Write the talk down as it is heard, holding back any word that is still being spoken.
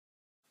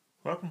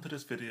Welcome to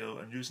this video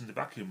on using the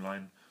vacuum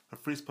line for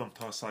freeze pump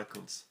thaw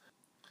cycles.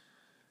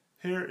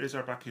 Here is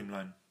our vacuum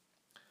line.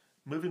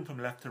 Moving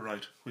from left to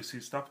right, we see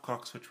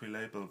stopcocks which we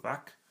label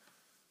vac,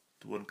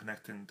 the one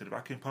connecting to the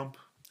vacuum pump,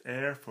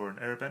 air for an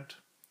air vent,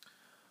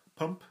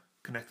 pump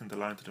connecting the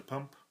line to the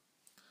pump,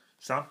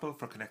 sample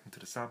for connecting to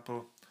the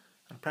sample,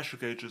 and pressure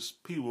gauges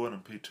P1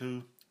 and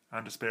P2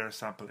 and a spare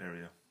sample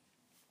area.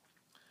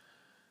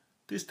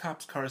 These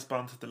taps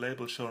correspond to the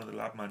labels shown in the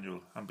lab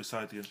manual and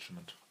beside the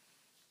instrument.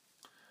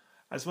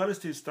 As well as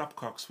these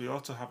stopcocks, we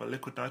also have a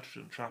liquid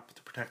nitrogen trap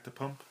to protect the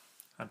pump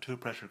and two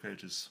pressure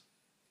gauges.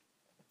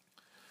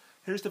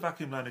 Here's the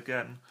vacuum line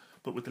again,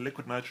 but with the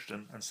liquid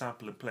nitrogen and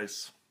sample in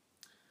place.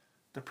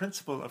 The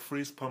principle of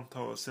freeze pump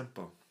thaw is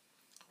simple.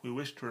 We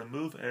wish to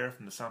remove air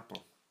from the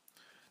sample.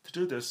 To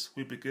do this,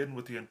 we begin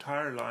with the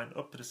entire line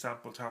up to the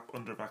sample tap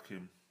under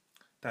vacuum.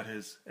 That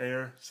is,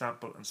 air,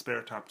 sample and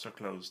spare taps are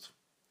closed.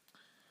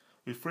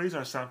 We freeze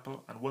our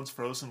sample, and once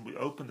frozen we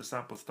open the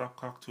sample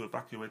stopcock to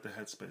evacuate the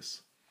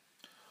headspace.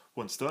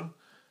 Once done,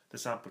 the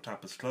sample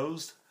tap is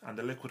closed and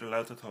the liquid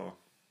allowed to thaw.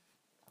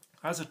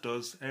 As it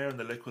does, air and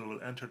the liquid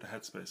will enter the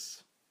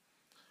headspace.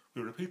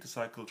 We repeat the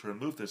cycle to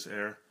remove this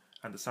air,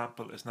 and the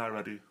sample is now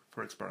ready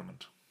for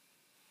experiment.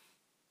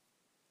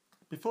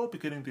 Before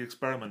beginning the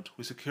experiment,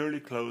 we securely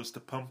close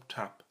the pump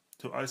tap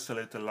to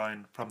isolate the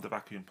line from the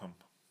vacuum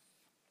pump.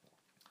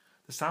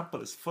 The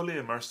sample is fully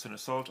immersed in a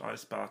salt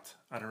ice bath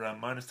at around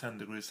 -10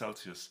 degrees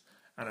Celsius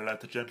and allowed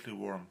to gently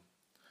warm.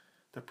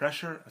 The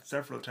pressure at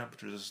several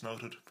temperatures is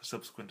noted for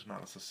subsequent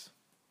analysis.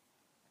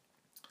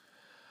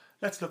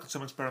 Let's look at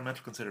some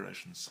experimental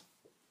considerations.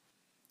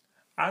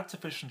 Add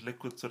sufficient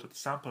liquid so that the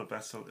sample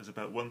vessel is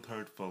about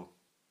 1/3 full.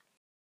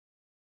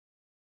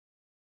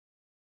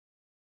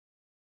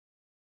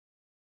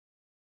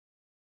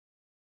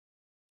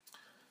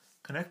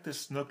 Connect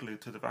this snugly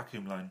to the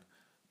vacuum line,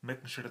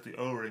 making sure that the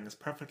O-ring is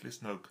perfectly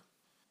snug,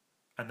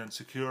 and then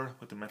secure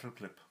with the metal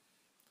clip.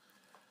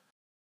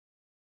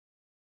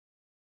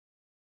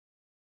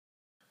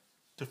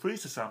 To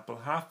freeze the sample,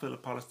 half fill a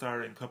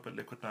polystyrene cup with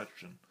liquid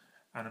nitrogen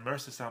and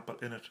immerse the sample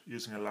in it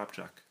using a lab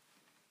jack.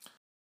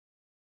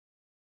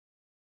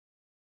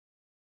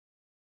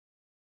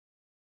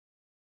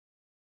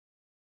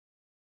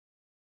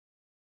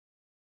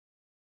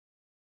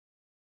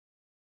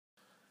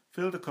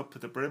 Fill the cup to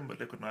the brim with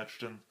liquid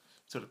nitrogen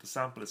so that the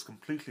sample is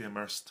completely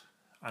immersed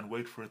and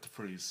wait for it to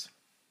freeze.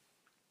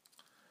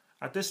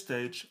 At this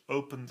stage,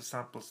 open the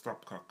sample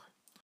stopcock.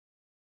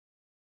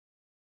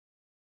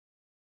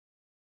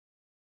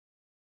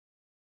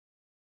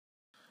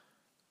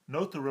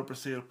 Note the rubber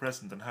seal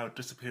present and how it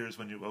disappears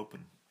when you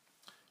open.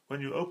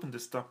 When you open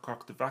this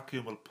stopcock, the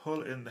vacuum will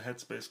pull in the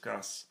headspace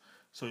gas,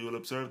 so you will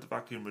observe the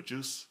vacuum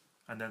reduce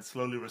and then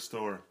slowly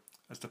restore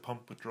as the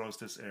pump withdraws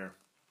this air.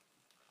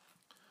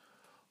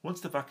 Once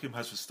the vacuum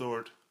has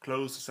restored,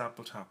 close the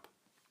sample tap.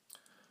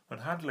 When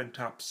handling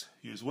taps,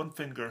 use one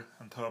finger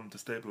and thumb to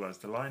stabilize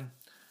the line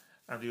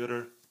and the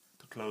other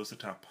to close the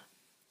tap.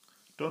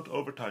 Don't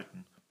over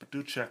tighten, but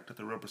do check that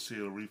the rubber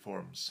seal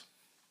reforms.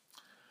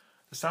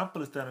 The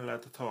sample is then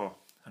allowed to thaw,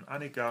 and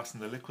any gas in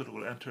the liquid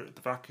will enter the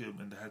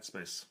vacuum in the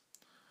headspace.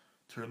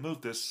 To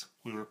remove this,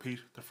 we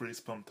repeat the freeze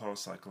pump thaw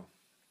cycle.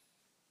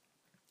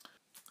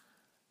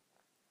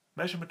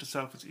 Measurement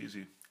itself is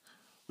easy.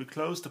 We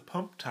close the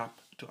pump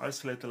tap to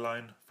isolate the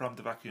line from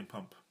the vacuum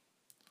pump,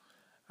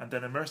 and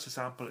then immerse the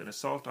sample in a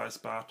salt ice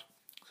bath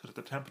so that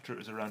the temperature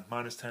is around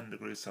 -10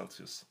 degrees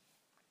Celsius.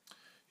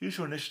 Use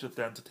your initiative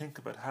then to think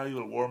about how you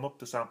will warm up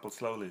the sample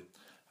slowly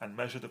and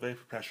measure the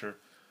vapor pressure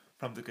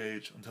from the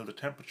gauge until the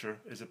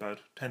temperature is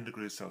about 10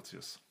 degrees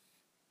Celsius.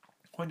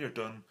 When you're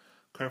done,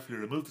 carefully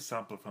remove the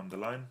sample from the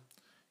line.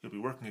 You'll be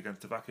working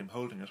against the vacuum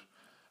holding it,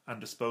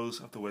 and dispose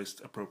of the waste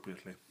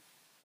appropriately.